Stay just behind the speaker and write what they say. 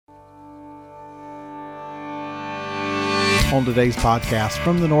On today's podcast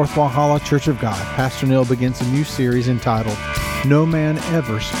from the North Walhalla Church of God, Pastor Neil begins a new series entitled, No Man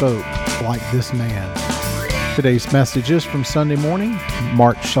Ever Spoke Like This Man. Today's message is from Sunday morning,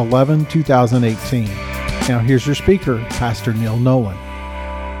 March 11, 2018. Now here's your speaker, Pastor Neil Nolan.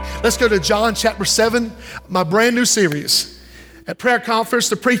 Let's go to John chapter 7, my brand new series. At prayer conference,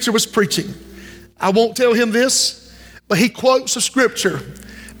 the preacher was preaching. I won't tell him this, but he quotes a scripture.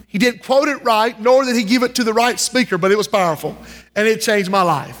 He didn't quote it right, nor did he give it to the right speaker, but it was powerful, and it changed my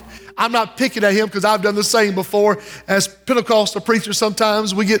life. I'm not picking at him because I've done the same before. As Pentecostal preachers,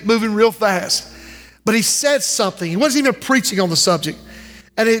 sometimes we get moving real fast. But he said something. He wasn't even preaching on the subject,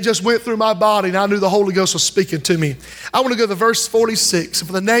 and it just went through my body, and I knew the Holy Ghost was speaking to me. I want to go to verse 46.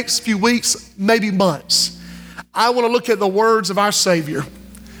 For the next few weeks, maybe months, I want to look at the words of our Savior,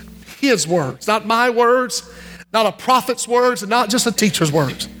 His words, not my words, not a prophet's words, and not just a teacher's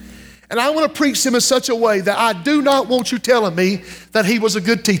words. And I want to preach them in such a way that I do not want you telling me that he was a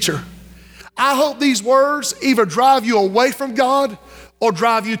good teacher. I hope these words either drive you away from God or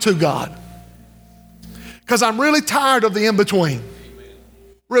drive you to God. Because I'm really tired of the in-between.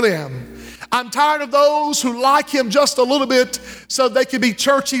 Really am. I'm tired of those who like him just a little bit so they can be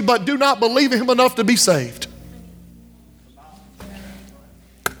churchy but do not believe in him enough to be saved.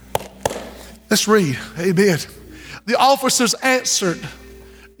 Let's read. Amen. The officers answered,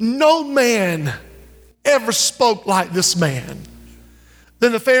 no man ever spoke like this man.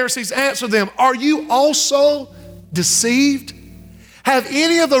 Then the Pharisees answered them, are you also deceived? Have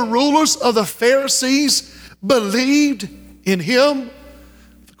any of the rulers of the Pharisees believed in him?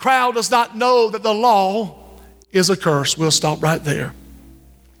 The crowd does not know that the law is a curse. We'll stop right there.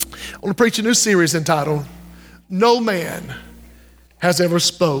 I want to preach a new series entitled, No Man Has Ever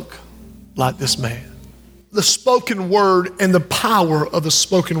Spoke Like This Man. The spoken word and the power of the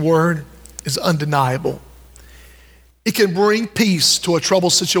spoken word is undeniable. It can bring peace to a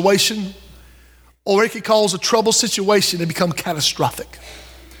troubled situation, or it can cause a troubled situation to become catastrophic.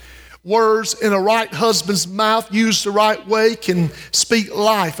 Words in a right husband's mouth used the right way can speak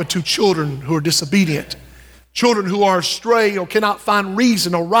life into children who are disobedient, children who are astray or cannot find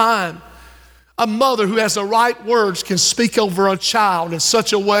reason or rhyme. A mother who has the right words can speak over a child in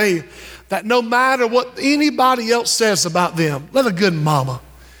such a way that no matter what anybody else says about them, let a good mama,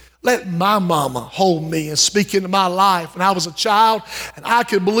 let my mama hold me and speak into my life when I was a child and I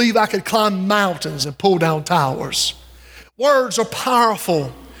could believe I could climb mountains and pull down towers. Words are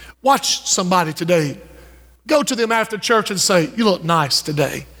powerful. Watch somebody today. Go to them after church and say, you look nice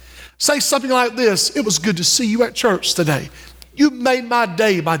today. Say something like this, it was good to see you at church today. You made my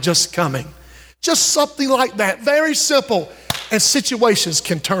day by just coming. Just something like that, very simple. And situations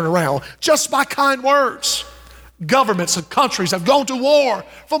can turn around just by kind words. Governments and countries have gone to war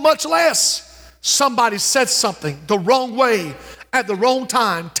for much less. Somebody said something the wrong way at the wrong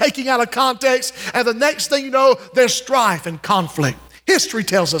time, taking out of context, and the next thing you know, there's strife and conflict. History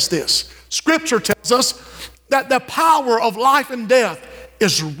tells us this. Scripture tells us that the power of life and death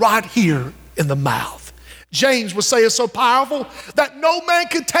is right here in the mouth. James would say it's so powerful that no man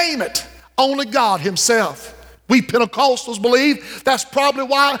can tame it, only God himself. We Pentecostals believe that's probably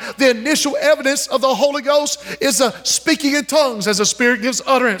why the initial evidence of the Holy Ghost is speaking in tongues as the Spirit gives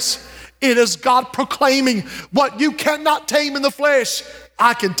utterance. It is God proclaiming what you cannot tame in the flesh,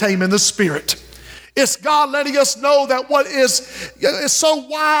 I can tame in the Spirit. It's God letting us know that what is so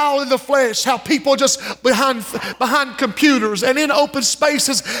wild in the flesh, how people just behind computers and in open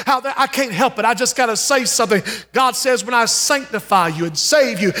spaces, how I can't help it. I just got to say something. God says, when I sanctify you and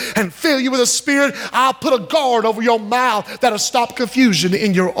save you and fill you with the Spirit, I'll put a guard over your mouth that'll stop confusion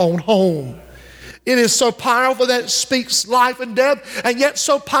in your own home. It is so powerful that it speaks life and death, and yet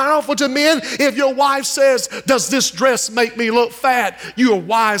so powerful to men. If your wife says, does this dress make me look fat? You are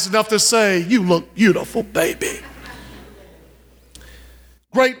wise enough to say, you look beautiful, baby.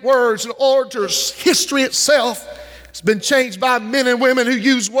 Great words and orators, history itself has been changed by men and women who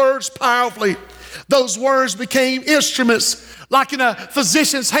use words powerfully. Those words became instruments, like in a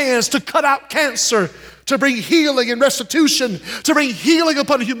physician's hands, to cut out cancer, to bring healing and restitution, to bring healing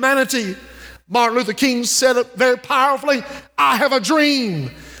upon humanity. Martin Luther King said it very powerfully, I have a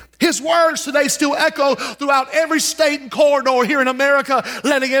dream. His words today still echo throughout every state and corridor here in America,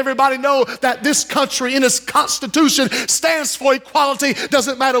 letting everybody know that this country in its Constitution stands for equality.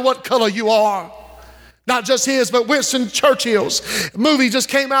 Doesn't matter what color you are. Not just his, but Winston Churchill's movie just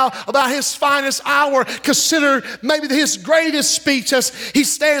came out about his finest hour, considered maybe his greatest speech as he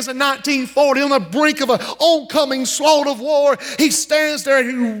stands in 1940 on the brink of an oncoming slaughter of war. He stands there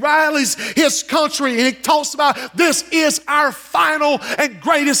and he rallies his country and he talks about this is our final and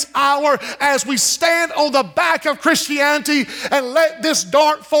greatest hour as we stand on the back of Christianity and let this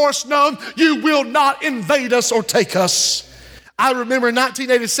dark force know you will not invade us or take us. I remember in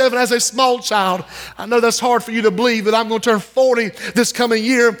 1987 as a small child, I know that's hard for you to believe, but I'm going to turn 40 this coming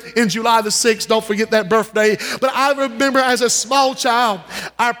year in July the 6th. Don't forget that birthday. But I remember as a small child,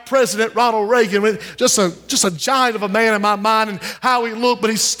 our president, Ronald Reagan, just a giant of a man in my mind and how he looked,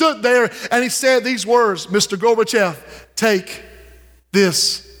 but he stood there and he said these words, Mr. Gorbachev, take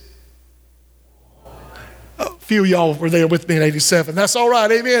this. A few of y'all were there with me in 87. That's all right,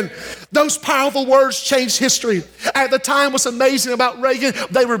 amen. Those powerful words changed history. At the time, what's amazing about Reagan,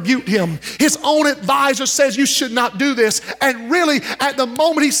 they rebuked him. His own advisor says you should not do this. And really, at the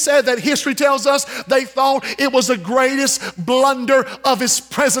moment he said that, history tells us they thought it was the greatest blunder of his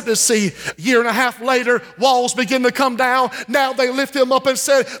presidency. A year and a half later, walls begin to come down. Now they lift him up and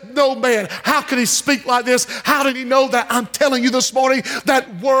said, no man, how could he speak like this? How did he know that? I'm telling you this morning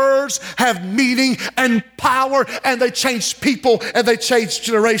that words have meaning and power, and they change people and they change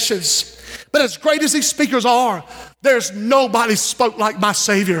generations. But as great as these speakers are, there's nobody spoke like my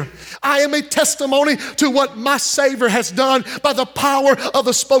Savior. I am a testimony to what my Savior has done by the power of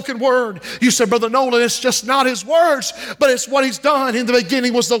the spoken word. You said, Brother Nolan, it's just not his words, but it's what he's done. In the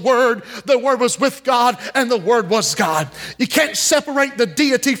beginning was the Word was with God, and the Word was God. You can't separate the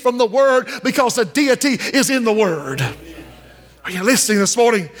deity from the Word because the deity is in the Word. Are you listening this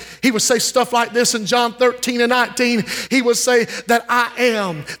morning? He would say stuff like this in John 13 and 19. He would say that I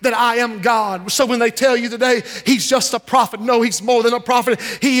am God. So when they tell you today, he's just a prophet. No, he's more than a prophet.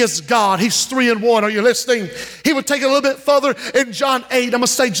 He is God. He's 3 in 1. Are you listening? He would take it a little bit further in John 8. I'm going to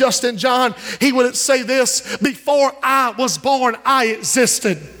say just in John. He would say this, before I was born, I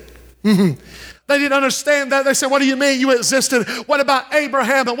existed. They didn't understand that. They said, what do you mean you existed? What about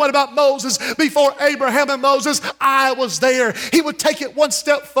Abraham and what about Moses? Before Abraham and Moses, I was there. He would take it one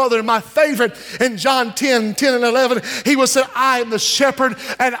step further. My favorite in John 10 and 11, he would say, I am the shepherd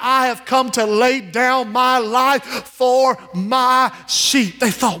and I have come to lay down my life for my sheep.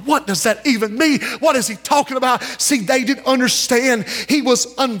 They thought, what does that even mean? What is he talking about? See, they didn't understand. He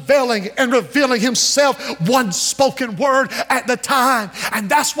was unveiling and revealing himself, one spoken word at the time. And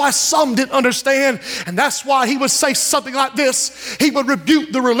that's why some didn't understand. And that's why he would say something like this. He would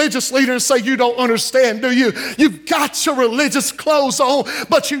rebuke the religious leader and say, you don't understand, do you? You've got your religious clothes on,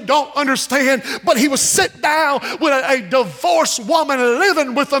 but you don't understand. But he would sit down with a divorced woman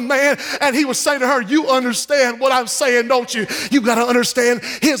living with a man, and he would say to her, you understand what I'm saying, don't you? You got to understand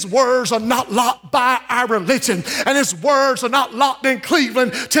his words are not locked by our religion, and his words are not locked in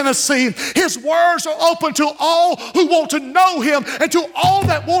Cleveland, Tennessee. His words are open to all who want to know him and to all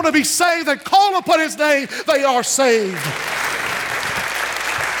that want to be saved and call upon his name, they are saved.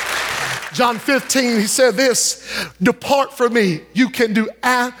 John 15, he said this, depart from me. You can do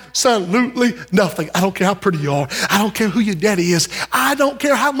absolutely nothing. I don't care how pretty you are. I don't care who your daddy is. I don't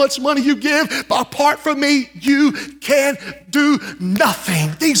care how much money you give, but apart from me, you can do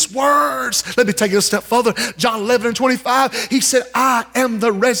nothing. These words, let me take it a step further. John 11 and 25, he said, I am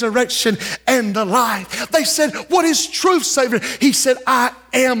the resurrection and the life. They said, what is truth, Savior? He said, I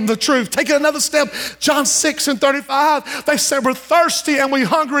am the truth. Take it another step. John 6 and 35, they said, we're thirsty and we're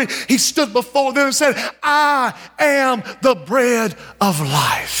hungry. He stood before them and said, I am the bread of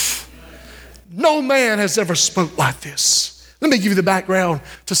life. No man has ever spoke like this. Let me give you the background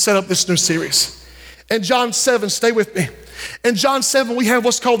to set up this new series. In John 7, stay with me. In John 7, we have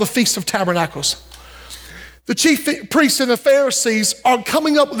what's called the Feast of Tabernacles. The chief priests and the Pharisees are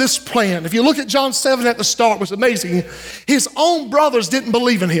coming up with this plan. If you look at John 7 at the start, it was amazing. His own brothers didn't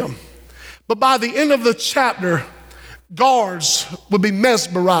believe in him. But by the end of the chapter, guards would be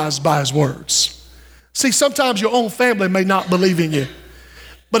mesmerized by his words. See, sometimes your own family may not believe in you.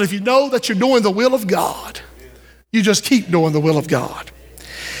 But if you know that you're doing the will of God, you just keep doing the will of God.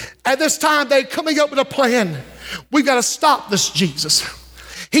 At this time, they're coming up with a plan. We've got to stop this Jesus.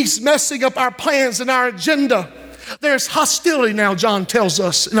 He's messing up our plans and our agenda. There's hostility now, John tells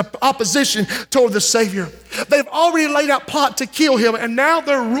us, in opposition toward the Savior. They've already laid out plot to kill him, and now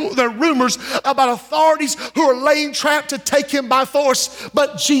there are rumors about authorities who are laying trap to take him by force.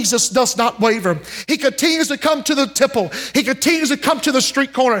 But Jesus does not waver. He continues to come to the temple. He continues to come to the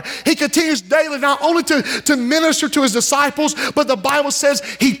street corner. He continues daily not only to minister to his disciples, but the Bible says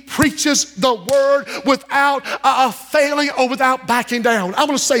he preaches the word without failing or without backing down. I'm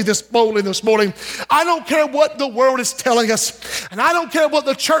going to say this boldly this morning. I don't care what the world is telling us, and I don't care what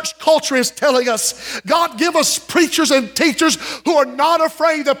the church culture is telling us. God give us preachers and teachers who are not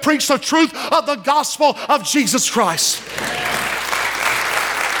afraid to preach the truth of the gospel of Jesus Christ.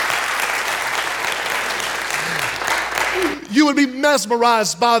 You would be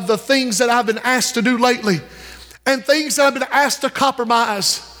mesmerized by the things that I've been asked to do lately, and things that I've been asked to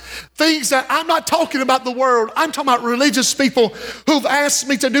compromise. Things that I'm not talking about the world. I'm talking about religious people who've asked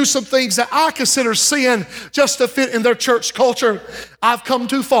me to do some things that I consider sin just to fit in their church culture. I've come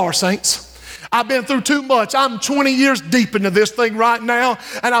too far, saints. I've been through too much. I'm 20 years deep into this thing right now,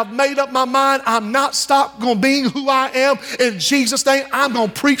 and I've made up my mind. I'm not going to be who I am. In Jesus' name, I'm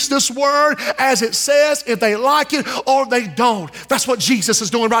going to preach this word as it says, if they like it or they don't. That's what Jesus is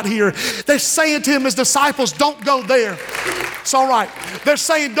doing right here. They're saying to him, his disciples, don't go there. It's all right. They're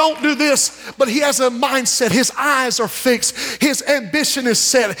saying, don't do this, but he has a mindset. His eyes are fixed. His ambition is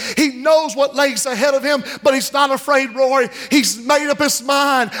set. He knows what lays ahead of him, but he's not afraid, Roy. He's made up his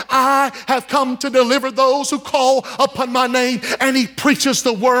mind. I have come to deliver those who call upon my name, and he preaches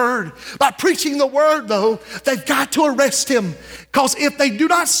the word. By preaching the word, though, they've got to arrest him, because if they do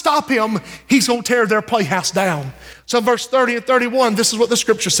not stop him, he's going to tear their playhouse down. So verse 30 and 31, this is what the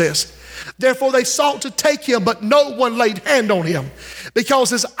scripture says. Therefore they sought to take him, but no one laid hand on him, because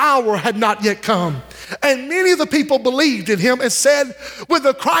his hour had not yet come. And many of the people believed in him and said, when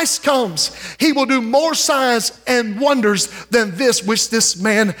the Christ comes, he will do more signs and wonders than this which this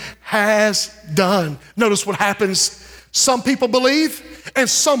man has done. Notice what happens. Some people believe, and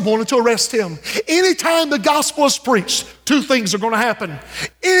some wanted to arrest him. Anytime the gospel is preached, two things are going to happen.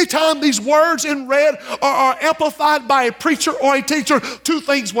 Anytime these words in red are amplified by a preacher or a teacher, two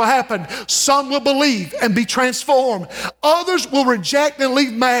things will happen. Some will believe and be transformed. Others will reject and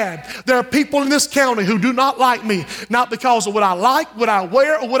leave mad. There are people in this county who do not like me, not because of what I like, what I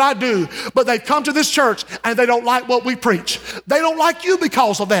wear, or what I do, but they come to this church and they don't like what we preach. They don't like you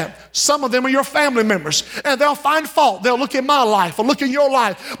because of that. Some of them are your family members, and they'll find fault. They'll look at my life or look at your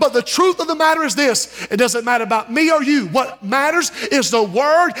life. But the truth of the matter is this: it doesn't matter about me or you. What matters is the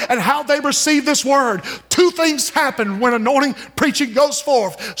word and how they receive this word. Two things happen when anointing preaching goes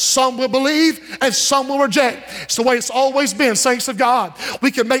forth. Some will believe and some will reject. It's the way it's always been, saints of God.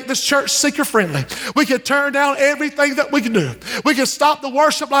 We can make this church seeker friendly. We can turn down everything that we can do. We can stop the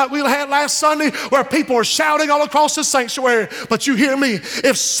worship like we had last Sunday, where people are shouting all across the sanctuary. But you hear me,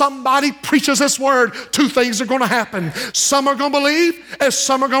 if somebody preaches this word, two things are going to happen. Some are going to believe and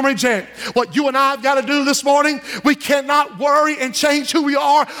some are going to reject. What you and I have got to do this morning, we cannot worry and change who we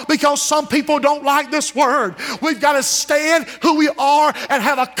are because some people don't like this word. We've got to stand who we are and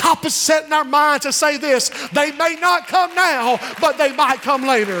have a compass set in our mind to say this: they may not come now, but they might come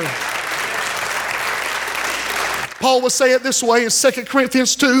later. Paul would say it this way in 2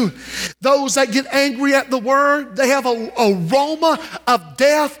 Corinthians 2. Those that get angry at the word, they have an aroma of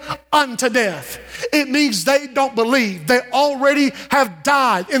death unto death. It means they don't believe. They already have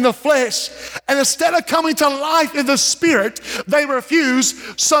died in the flesh. And instead of coming to life in the spirit, they refuse.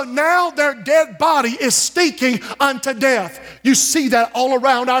 So now their dead body is stinking unto death. You see that all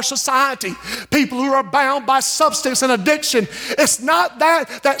around our society. People who are bound by substance and addiction. It's not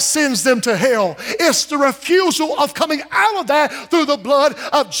that sends them to hell. It's the refusal of coming out of that through the blood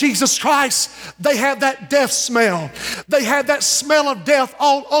of Jesus Christ. They have that death smell. They have that smell of death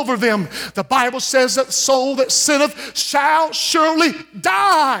all over them. The Bible says that the soul that sinneth shall surely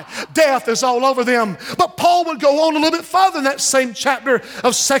die. Death is all over them. But Paul would go on a little bit further in that same chapter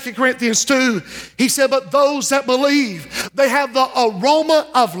of 2 Corinthians 2. He said, but those that believe, they have the aroma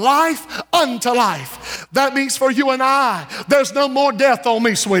of life unto life. That means for you and I, there's no more death on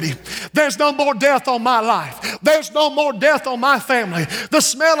me, sweetie. There's no more death on my life. There's no more death on my family. The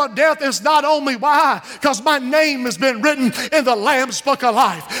smell of death is not on me. Why? Because my name has been written in the Lamb's Book of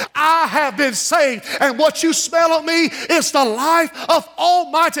Life. I have been saved, and what you smell of me is the life of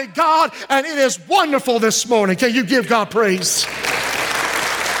Almighty God, and it is wonderful this morning. Can you give God praise?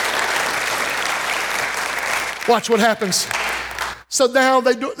 Watch what happens. So now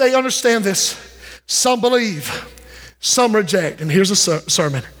they understand this. Some believe, some reject. And here's a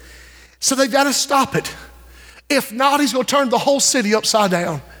sermon. So they've got to stop it. If not, he's going to turn the whole city upside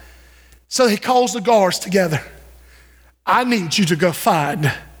down. So he calls the guards together. I need you to go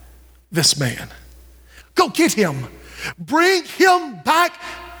find this man. Go get him. Bring him back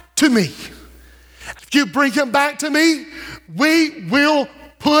to me. If you bring him back to me, we will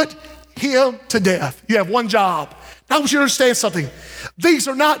put him to death. You have one job. Now I want you to understand something. These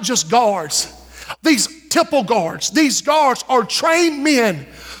are not just guards. These temple guards, these guards are trained men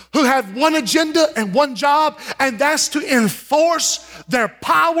who have one agenda and one job, and that's to enforce their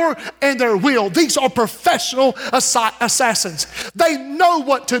power and their will. These are professional assassins. They know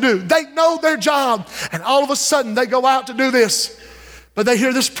what to do. They know their job. And all of a sudden, they go out to do this. But they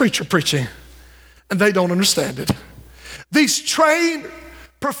hear this preacher preaching, and they don't understand it. These trained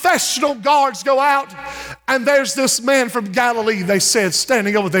professional guards go out, and there's this man from Galilee, they said,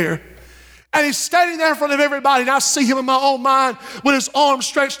 standing over there. And he's standing there in front of everybody, and I see him in my own mind with his arms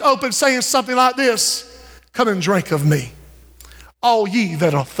stretched open, saying something like this: come and drink of me, all ye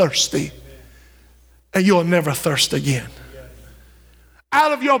that are thirsty, and you'll never thirst again.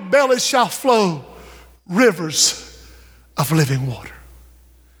 Out of your belly shall flow rivers of living water.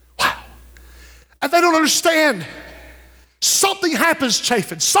 Wow. And they don't understand. Something happens,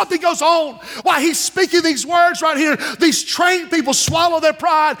 Chafin. Something goes on while he's speaking these words right here. These trained people swallow their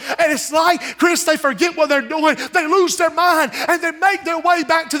pride, and it's like, Chris, they forget what they're doing. They lose their mind, and they make their way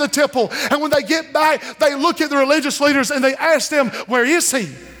back to the temple. And when they get back, they look at the religious leaders, and they ask them, where is he?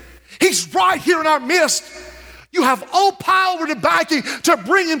 He's right here in our midst. You have all power to backing to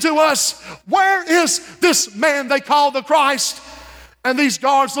bring him to us. Where is this man they call the Christ? And these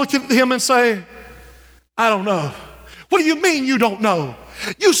guards look at him and say, I don't know. What do you mean you don't know?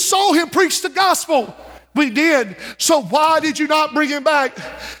 You saw him preach the gospel. We did. So why did you not bring him back?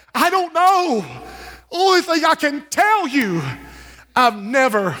 I don't know. Only thing I can tell you, I've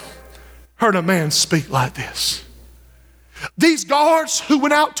never heard a man speak like this. These guards who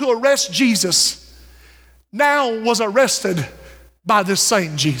went out to arrest Jesus now was arrested by this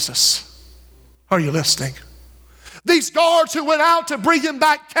same Jesus. Are you listening? These guards who went out to bring him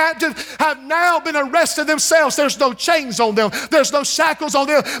back captive have now been arrested themselves. There's no chains on them. There's no shackles on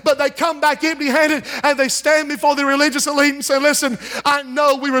them. But they come back empty-handed, and they stand before the religious elite and say, listen, I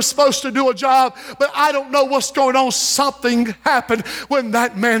know we were supposed to do a job, but I don't know what's going on. Something happened when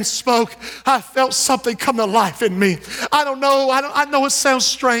that man spoke. I felt something come to life in me. I don't know. I know it sounds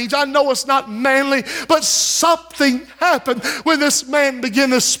strange. I know it's not manly, but something happened when this man began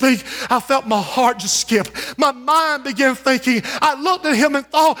to speak. I felt my heart just skip. My mind began thinking. I looked at him and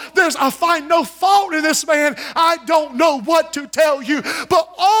thought, I find no fault in this man. I don't know what to tell you,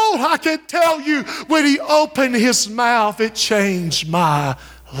 but all I can tell you, when he opened his mouth, it changed my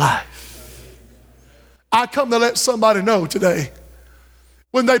life. I come to let somebody know today,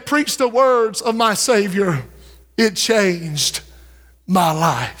 when they preached the words of my Savior, it changed my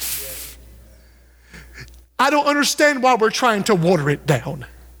life. I don't understand why we're trying to water it down.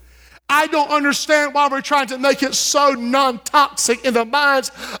 I don't understand why we're trying to make it so non-toxic in the minds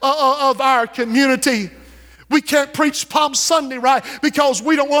of our community. We can't preach Palm Sunday, right? Because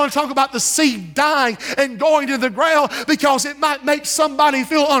we don't want to talk about the seed dying and going to the ground, because it might make somebody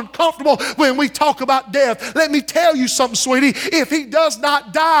feel uncomfortable when we talk about death. Let me tell you something, sweetie. If he does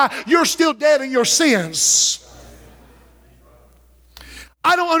not die, you're still dead in your sins.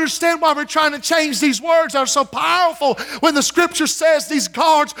 I don't understand why we're trying to change these words that are so powerful when the scripture says these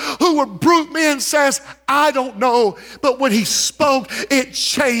guards who were brute men says, I don't know. But when he spoke, it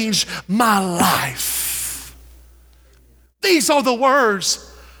changed my life. These are the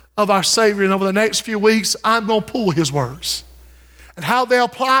words of our Savior. And over the next few weeks, I'm going to pull his words and how they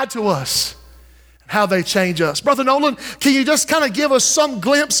apply to us and how they change us. Brother Nolan, can you just kind of give us some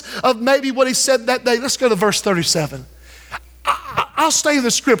glimpse of maybe what he said that day? Let's go to verse 37. I'll stay in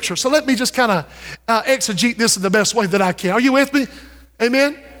the scripture, so let me just kind of exegete this in the best way that I can. Are you with me?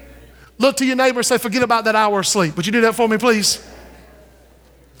 Amen? Look to your neighbor and say, forget about that hour of sleep. Would you do that for me, please?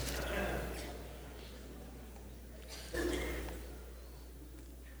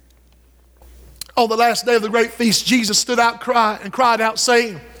 On the last day of the great feast, Jesus stood out and cried out,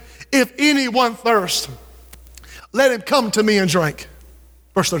 saying, if anyone thirst, let him come to me and drink.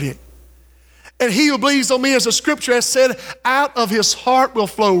 Verse 38. And he who believes on me, as the scripture has said, out of his heart will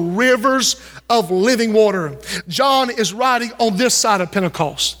flow rivers of living water. John is writing on this side of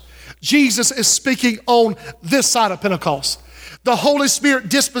Pentecost. Jesus is speaking on this side of Pentecost. The Holy Spirit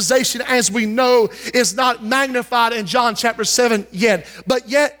disposition, as we know, is not magnified in John chapter 7 yet, but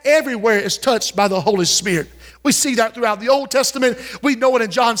yet everywhere is touched by the Holy Spirit. We see that throughout the Old Testament. We know it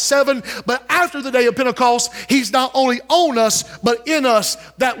in John 7. But after the day of Pentecost, he's not only on us, but in us,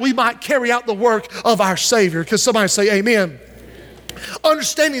 that we might carry out the work of our Savior. Can somebody say amen?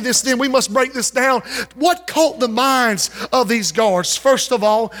 Understanding this, then, we must break this down. What caught the minds of these guards? First of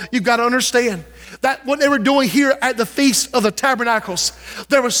all, you've got to understand, that what they were doing here at the Feast of the Tabernacles,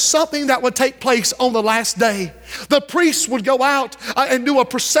 there was something that would take place on the last day. The priest would go out and do a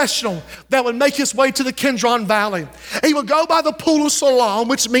processional that would make his way to the Kidron Valley. He would go by the pool of Siloam,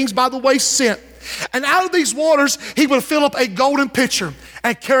 which means by the way sent. And out of these waters, he would fill up a golden pitcher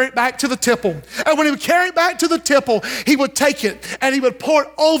and carry it back to the temple. And when he would carry it back to the temple, he would take it and he would pour it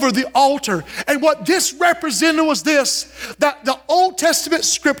over the altar. And what this represented was this, that the Old Testament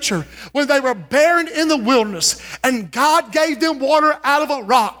scripture, when they were barren in the wilderness and God gave them water out of a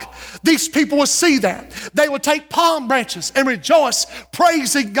rock, these people would see that. They would take palm branches and rejoice,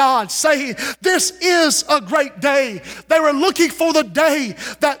 praising God, saying, this is a great day. They were looking for the day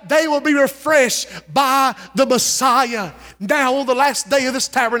that they will be refreshed by the Messiah. Now on the last day of this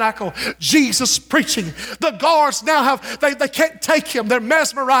tabernacle, Jesus preaching. The guards now they can't take him. They're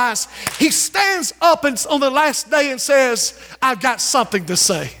mesmerized. He stands up on the last day and says, I've got something to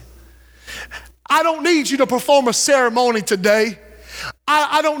say. I don't need you to perform a ceremony today.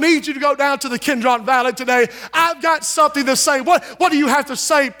 I don't need you to go down to the Kidron Valley today. I've got something to say. What do you have to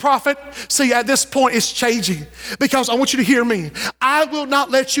say, prophet? See, at this point, it's changing because I want you to hear me. I will not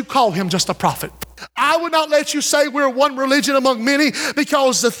let you call him just a prophet. I would not let you say we're one religion among many,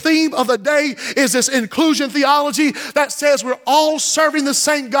 because the theme of the day is this inclusion theology that says we're all serving the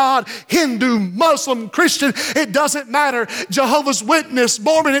same God. Hindu, Muslim, Christian, it doesn't matter. Jehovah's Witness,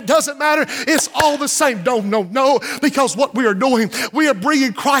 Mormon, it doesn't matter. It's all the same. No, because what we are doing, we are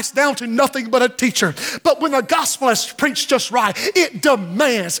bringing Christ down to nothing but a teacher. But when the gospel is preached just right, it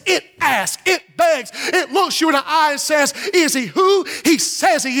demands, it asks, it begs, it looks you in the eye and says, is he who he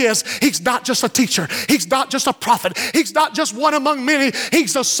says he is? He's not just a teacher. He's not just a prophet. He's not just one among many.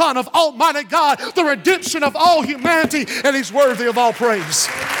 He's the Son of Almighty God, the redemption of all humanity, and he's worthy of all praise.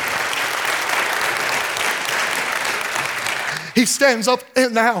 He stands up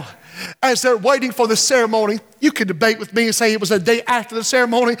and now, as they're waiting for the ceremony, you can debate with me and say it was a day after the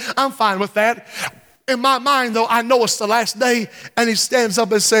ceremony. I'm fine with that. In my mind, though, I know it's the last day, and he stands up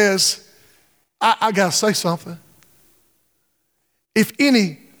and says, I got to say something. If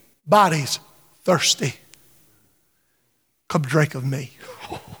anybody's thirsty, come drink of me.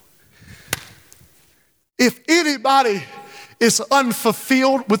 If anybody is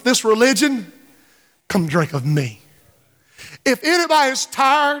unfulfilled with this religion, come drink of me. If anybody is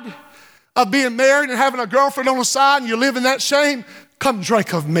tired of being married and having a girlfriend on the side and you live in that shame, come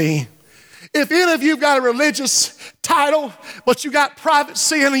drink of me. If any of you got a religious title, but you got private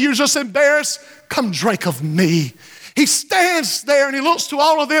sin and you're just embarrassed, come drink of me. He stands there and he looks to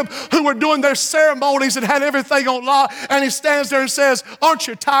all of them who were doing their ceremonies and had everything on lock, and he stands there and says, aren't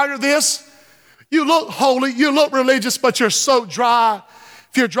you tired of this? You look holy, you look religious, but you're so dry.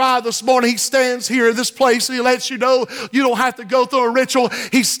 If you're dry this morning, he stands here in this place and he lets you know you don't have to go through a ritual.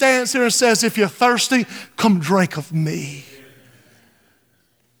 He stands here and says, if you're thirsty, come drink of me.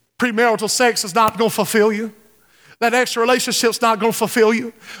 Premarital sex is not going to fulfill you. That extra relationship's not going to fulfill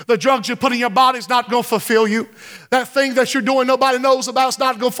you. The drugs you put in your body is not going to fulfill you. That thing that you're doing nobody knows about is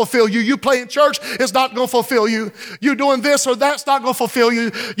not going to fulfill you. You playing church is not going to fulfill you. You doing this or that's not going to fulfill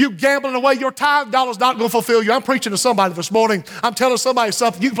you. You gambling away your tithe dollar is not going to fulfill you. I'm preaching to somebody this morning. I'm telling somebody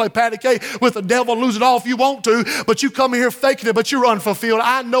something. You can play patty cake with the devil and lose it all if you want to, but you come here faking it, but you're unfulfilled.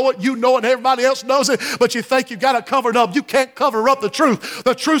 I know it, you know it, and everybody else knows it, but you think you got it covered up. You can't cover up the truth.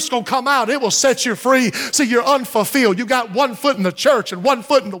 The truth's going to come out. It will set you free. See, you're unfulfilled. You got one foot in the church and one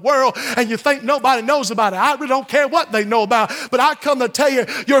foot in the world, and you think nobody knows about it. I really don't care what they know about, but I come to tell you,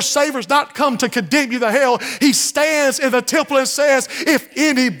 your Savior's not come to condemn you to hell. He stands in the temple and says, if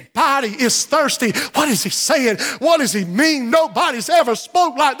anybody is thirsty, what is he saying? What does he mean? Nobody's ever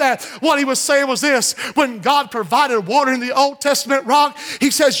spoke like that. What he was saying was this: when God provided water in the Old Testament rock,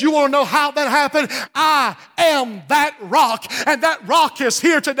 he says, you want to know how that happened? I am that rock, and that rock is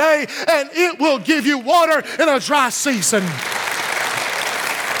here today, and it will give you water in a dry season.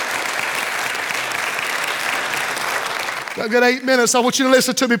 I've got 8 minutes. I want you to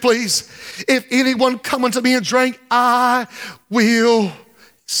listen to me, please. If anyone come unto me and drink, I will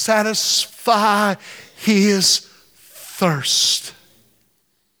satisfy his thirst.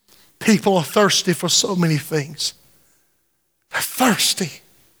 People are thirsty for so many things. They're thirsty.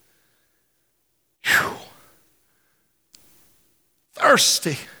 Whew.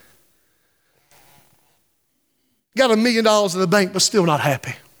 Thirsty. Got $1 million in the bank, but still not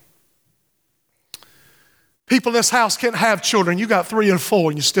happy. People in this house can't have children. You got 3 and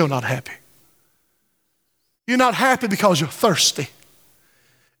 4 and you're still not happy. You're not happy because you're thirsty.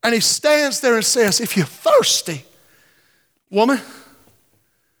 And he stands there and says, if you're thirsty, woman,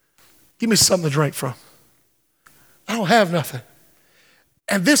 give me something to drink from. I don't have nothing.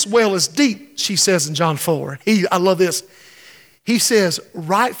 And this well is deep, she says in John 4. I love this. He says,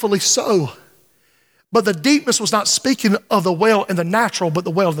 rightfully so. But the deepness was not speaking of the well in the natural, but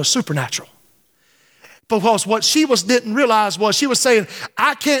the well in the supernatural. Because what she didn't realize was she was saying,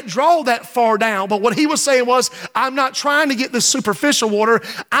 I can't draw that far down. But what he was saying was, I'm not trying to get this superficial water.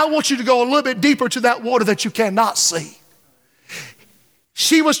 I want you to go a little bit deeper to that water that you cannot see.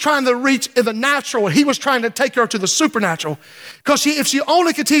 She was trying to reach in the natural, and he was trying to take her to the supernatural. Because if she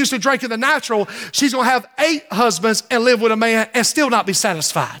only continues to drink in the natural, she's going to have 8 husbands and live with a man and still not be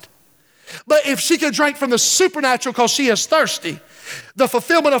satisfied. But if she can drink from the supernatural because she is thirsty, the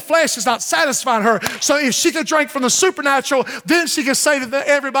fulfillment of flesh is not satisfying her. So if she can drink from the supernatural, then she can say to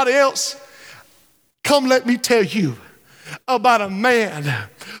everybody else, come let me tell you about a man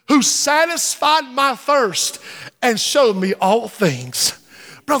who satisfied my thirst and showed me all things.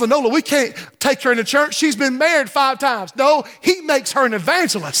 Brother Nola, we can't take her into church. She's been married 5 times. No, he makes her an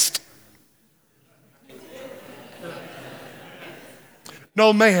evangelist.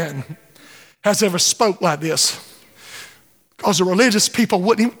 No man has ever spoke like this, because the religious people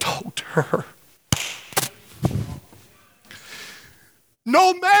wouldn't even talk to her.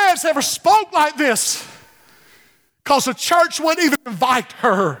 No man has ever spoke like this, because the church wouldn't even invite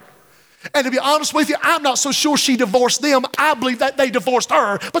her. And to be honest with you, I'm not so sure she divorced them. I believe that they divorced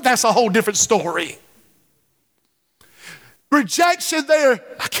her, but that's a whole different story. Rejection there.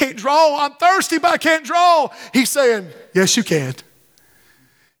 I can't draw. I'm thirsty, but I can't draw. He's saying, yes, you can.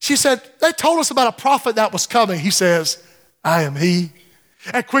 She said, they told us about a prophet that was coming. He says, I am he.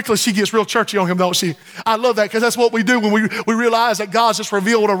 And quickly she gets real churchy on him, don't she? I love that, because that's what we do when we realize that God's just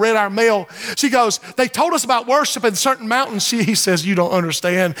revealed or read our mail. She goes, they told us about worship in certain mountains. He says, you don't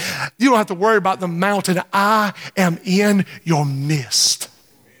understand. You don't have to worry about the mountain. I am in your midst.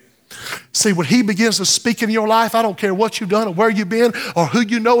 See, when he begins to speak in your life, I don't care what you've done or where you've been or who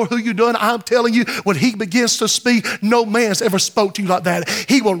you know or who you've done. I'm telling you, when he begins to speak, no man's ever spoke to you like that.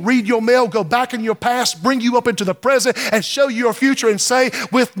 He will read your mail, go back in your past, bring you up into the present, and show you your future and say,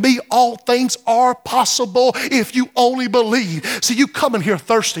 with me, all things are possible if you only believe. See, you come in here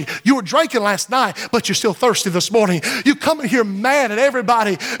thirsty. You were drinking last night, but you're still thirsty this morning. You come in here mad at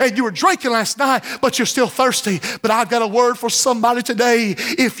everybody, and you were drinking last night, but you're still thirsty. But I've got a word for somebody today.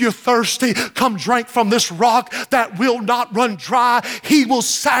 If you're thirsty, come drink from this rock that will not run dry. He will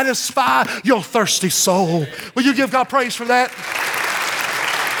satisfy your thirsty soul. Will you give God praise for that?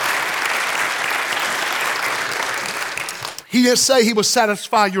 He didn't say he would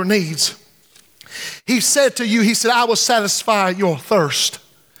satisfy your needs. He said to you, he said, I will satisfy your thirst.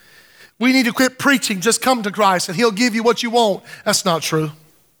 We need to quit preaching, just come to Christ and he'll give you what you want. That's not true.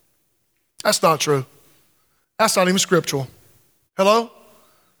 That's not true. That's not even scriptural. Hello?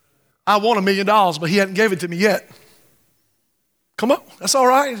 I want $1 million, but he hadn't gave it to me yet. Come on, that's all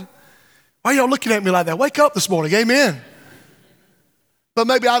right. Why are y'all looking at me like that? Wake up this morning, amen. But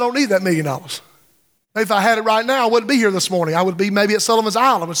maybe I don't need that $1 million. Maybe if I had it right now, I wouldn't be here this morning. I would be maybe at Sullivan's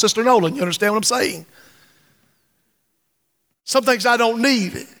Island with Sister Nolan. You understand what I'm saying? Some things I don't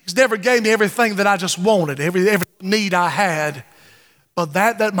need. He's never gave me everything that I just wanted, every need I had. But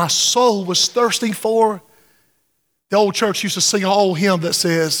that my soul was thirsting for, the old church used to sing an old hymn that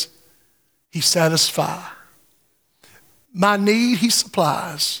says, he satisfies. My need, he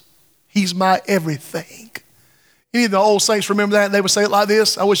supplies. He's my everything. Any of the old saints remember that? They would say it like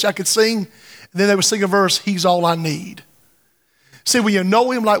this. I wish I could sing. And then they would sing a verse, he's all I need. See, when you know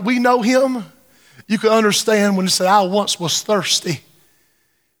him like we know him, you can understand when he said, I once was thirsty,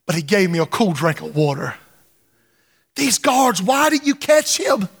 but he gave me a cool drink of water. These guards, why did you catch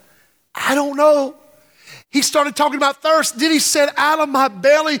him? I don't know. He started talking about thirst. Then he said, out of my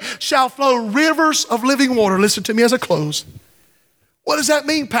belly shall flow rivers of living water. Listen to me as I close. What does that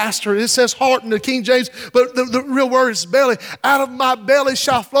mean, Pastor? It says heart in the King James, but the real word is belly. Out of my belly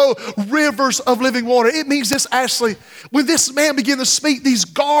shall flow rivers of living water. It means this, Ashley. When this man began to speak, these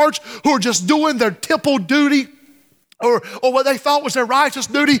guards who are just doing their temple duty, or what they thought was their righteous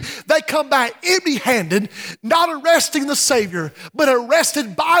duty, they come back empty-handed, not arresting the Savior, but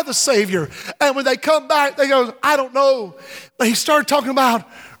arrested by the Savior. And when they come back, they go, I don't know. But he started talking about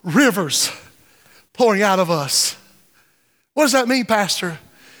rivers pouring out of us. What does that mean, Pastor?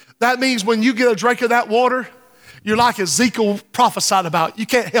 That means when you get a drink of that water, you're like Ezekiel prophesied about. You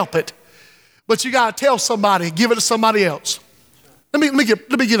can't help it. But you got to tell somebody, give it to somebody else. Let me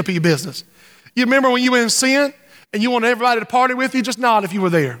get up in your business. You remember when you were in sin? And you want everybody to party with you, just nod if you were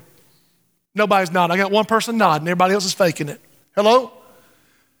there. Nobody's nodding. I got one person nodding. Everybody else is faking it. Hello?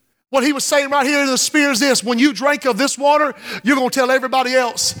 What he was saying right here in the Spirit is this. When you drink of this water, you're going to tell everybody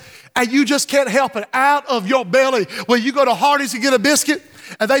else. And you just can't help it. Out of your belly, when you go to Hardee's and get a biscuit,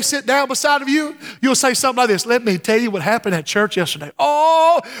 and they sit down beside of you, you'll say something like this: let me tell you what happened at church yesterday.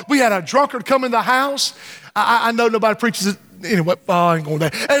 Oh, we had a drunkard come in the house. I know nobody preaches it. Anyway, I ain't going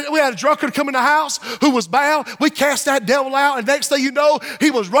there. And we had a drunkard come in the house who was bound. We cast that devil out, and next thing you know, he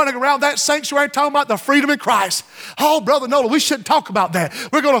was running around that sanctuary talking about the freedom in Christ. Oh, Brother Nolan, we shouldn't talk about that.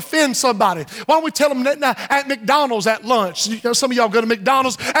 We're going to offend somebody. Why don't we tell them that at McDonald's at lunch? You know, some of y'all go to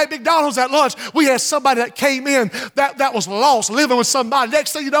McDonald's. At McDonald's at lunch, we had somebody that came in that was lost, living with somebody.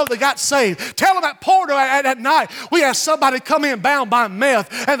 Next thing you know, they got saved. Tell them at Porter at night, we had somebody come in bound by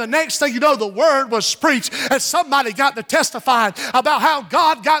meth, and the next thing you know, the word was preached, and somebody got to testify about how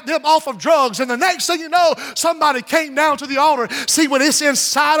God got them off of drugs. And the next thing you know, somebody came down to the altar. See, when it's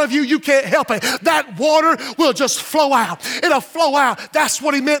inside of you, you can't help it. That water will just flow out. It'll flow out. That's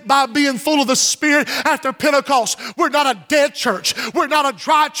what he meant by being full of the Spirit after Pentecost. We're not a dead church. We're not a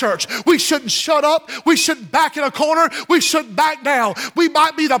dry church. We shouldn't shut up. We shouldn't back in a corner. We shouldn't back down. We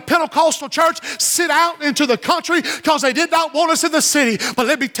might be the Pentecostal church, sit out into the country because they did not want us in the city. But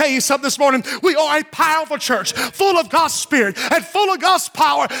let me tell you something this morning. We are a powerful church, full of God's Spirit and full of God's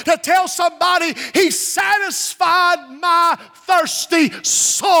power to tell somebody, he satisfied my thirsty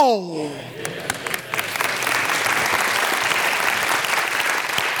soul.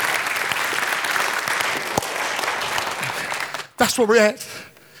 That's where we're at.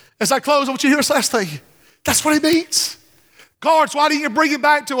 As I close, I want you to hear this last thing. That's what he means. Guards, why didn't you bring it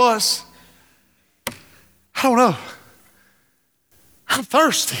back to us? I don't know. I'm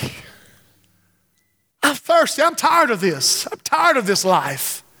thirsty. I'm thirsty. I'm tired of this. I'm tired of this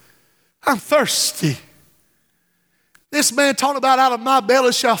life. I'm thirsty. This man talking about out of my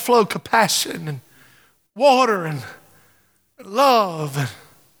belly shall flow compassion and water and love. And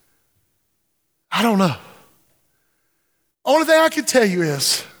I don't know. Only thing I can tell you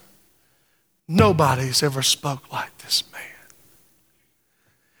is nobody's ever spoke like this man.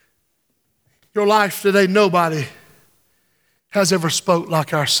 Your life today, nobody has ever spoke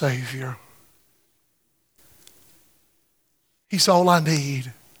like our Savior. He's all I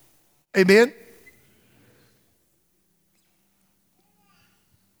need. Amen?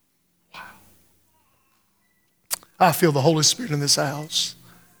 Wow. I feel the Holy Spirit in this house.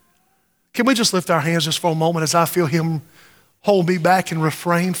 Can we just lift our hands just for a moment as I feel him hold me back and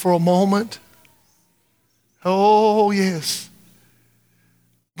refrain for a moment? Oh, yes.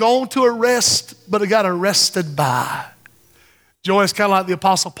 Gone to a rest, but I got arrested by. Joy is kind of like the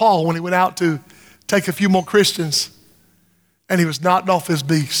Apostle Paul when he went out to take a few more Christians. And he was knocked off his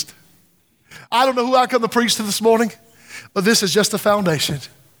beast. I don't know who I come to preach to this morning, but this is just the foundation.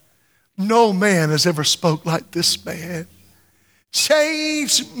 No man has ever spoke like this man.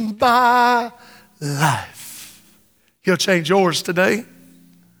 Changed my life. He'll change yours today.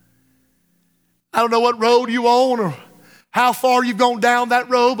 I don't know what road you on or how far you've gone down that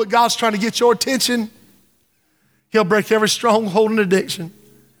road, but God's trying to get your attention. He'll break every stronghold and addiction.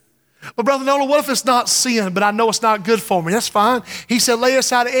 But Brother Nolan, what if it's not sin, but I know it's not good for me? That's fine. He said, lay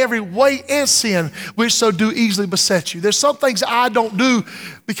aside every weight and sin, which so do easily beset you. There's some things I don't do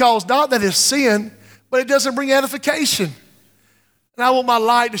because not that it's sin, but it doesn't bring edification. And I want my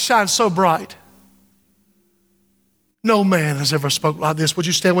light to shine so bright. No man has ever spoke like this. Would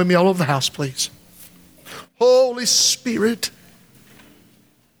you stand with me all over the house, please? Holy Spirit.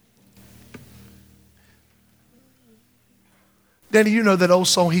 Danny, you know that old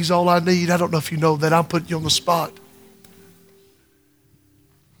song, He's All I Need. I don't know if you know that. I'm putting you on the spot.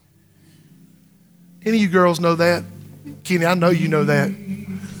 Any of you girls know that? Kenny, I know you know that.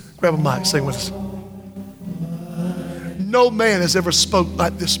 Grab a mic, sing with us. No man has ever spoke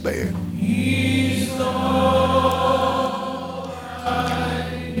like this man.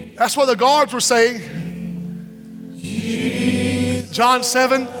 That's what the guards were saying. John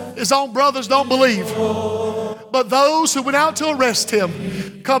 7, his own brothers don't believe. But those who went out to arrest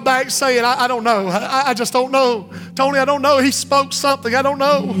him come back saying, I don't know. I just don't know. Tony, I don't know. He spoke something. I don't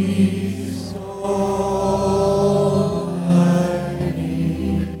know.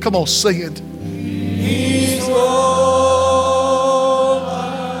 Come on, sing it.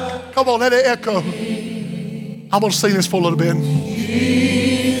 Come on, let it echo. I'm going to sing this for a little bit. Jesus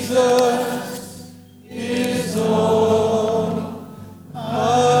is all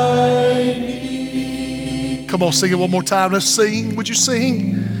I need. Come on, sing it one more time. Let's sing. Would you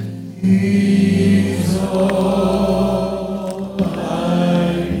sing? He's all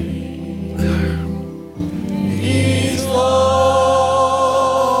I need. He's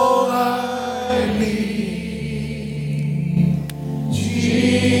all I need.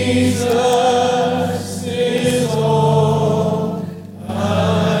 Jesus.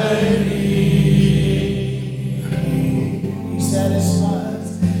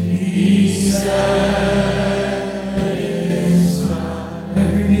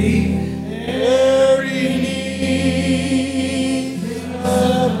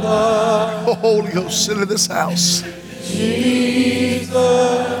 Oh, Holy Ghost, sit in this house. Jesus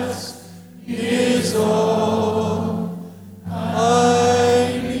is all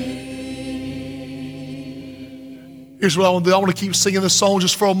I need. Here's what I want to do. I want to keep singing this song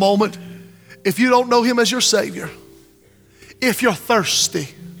just for a moment. If you don't know him as your Savior, if you're thirsty,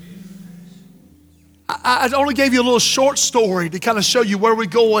 I only gave you a little short story to kind of show you where we're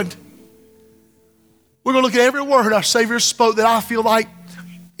going. We're going to look at every word our Savior spoke that I feel like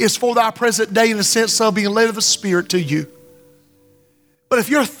is for our present day in the sense of being led of the Spirit to you. But if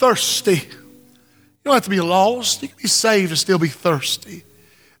you're thirsty, you don't have to be lost. You can be saved and still be thirsty.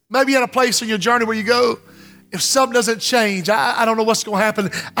 Maybe you're at a place in your journey where you go, if something doesn't change, I don't know what's going to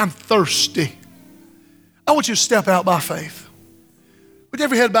happen. I'm thirsty. I want you to step out by faith. With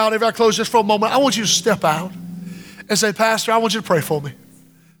every head bowed, every eye closed just for a moment, I want you to step out and say, Pastor, I want you to pray for me.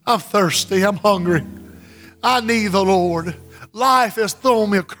 I'm thirsty. I'm hungry. I need the Lord. Life has thrown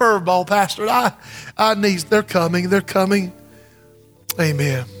me a curveball, Pastor. I need, they're coming. They're coming.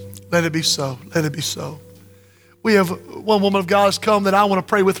 Amen. Let it be so. Let it be so. We have one woman of God has come that I want to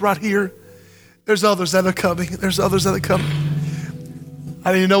pray with right here. There's others that are coming. There's others that are coming.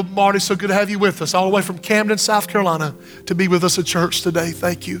 I didn't know, Marty, so good to have you with us all the way from Camden, South Carolina to be with us at church today.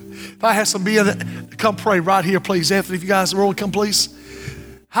 Thank you. If I had some men to come pray right here, please. Anthony, if you guys will come, please.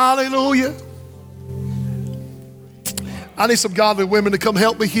 Hallelujah. I need some godly women to come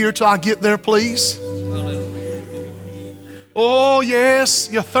help me here till I get there, please. Oh, yes,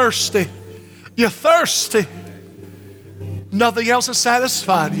 you're thirsty. You're thirsty. Nothing else has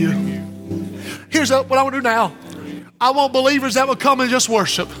satisfied you. Here's what I want to do now. I want believers that will come and just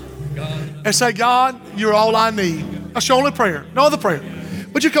worship and say, God, you're all I need. That's your only prayer. No other prayer.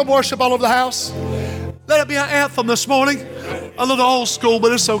 Would you come worship all over the house? Let it be an anthem this morning. A little old school,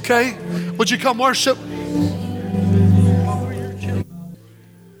 but it's okay. Would you come worship?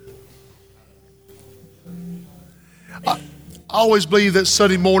 I always believe that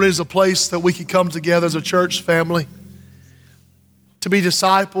Sunday morning is a place that we can come together as a church family to be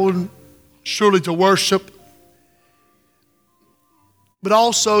discipled, surely to worship, but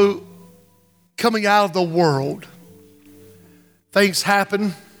also coming out of the world. Things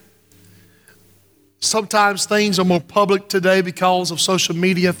happen. Sometimes things are more public today because of social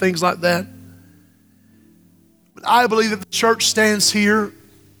media, things like that. But I believe that the church stands here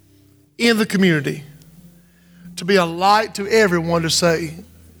in the community to be a light to everyone, to say,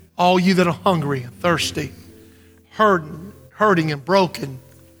 all you that are hungry and thirsty, hurting and broken,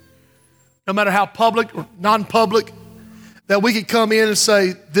 no matter how public or non-public, that we could come in and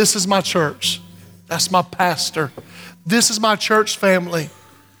say, this is my church. That's my pastor. This is my church family.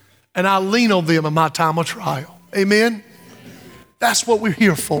 And I lean on them in my time of trial. Amen? That's what we're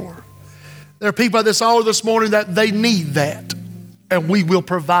here for. There are people at this hour this morning that they need that. And we will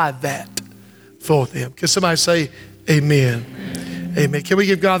provide that for them. Can somebody say amen? Amen. Amen. Can we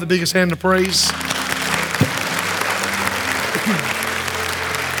give God the biggest hand of praise?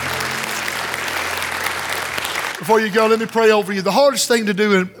 Before you go, let me pray over you. The hardest thing to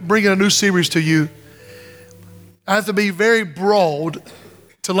do in bringing a new series to you, I have to be very broad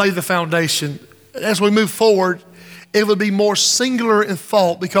to lay the foundation. As we move forward, it will be more singular in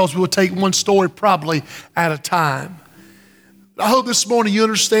thought because we will take one story probably at a time. I hope this morning you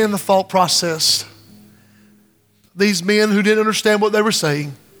understand the thought process. These men who didn't understand what they were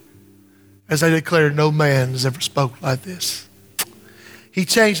saying, as they declared, no man has ever spoken like this. He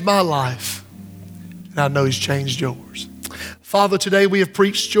changed my life, and I know he's changed yours. Father, today we have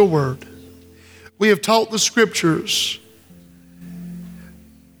preached your word. We have taught the scriptures.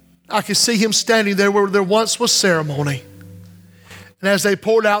 I can see him standing there where there once was ceremony. And as they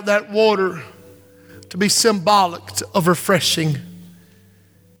poured out that water to be symbolic of refreshing,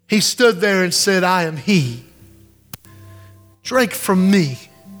 he stood there and said, I am he. Drink from me.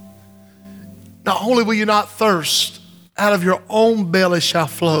 Not only will you not thirst, out of your own belly shall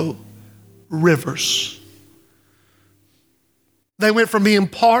flow rivers. They went from being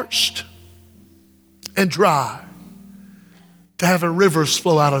parched and dry to having rivers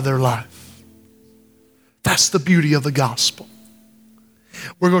flow out of their life. That's the beauty of the gospel.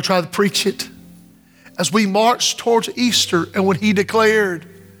 We're going to try to preach it as we march towards Easter, and when he declared,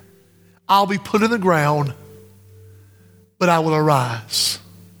 I'll be put in the ground, but I will arise.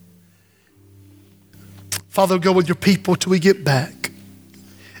 Father, go with your people till we get back.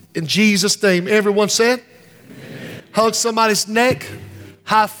 In Jesus' name, everyone said, amen. Hug somebody's neck,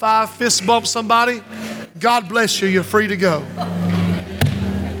 high five, fist bump somebody. God bless you. You're free to go.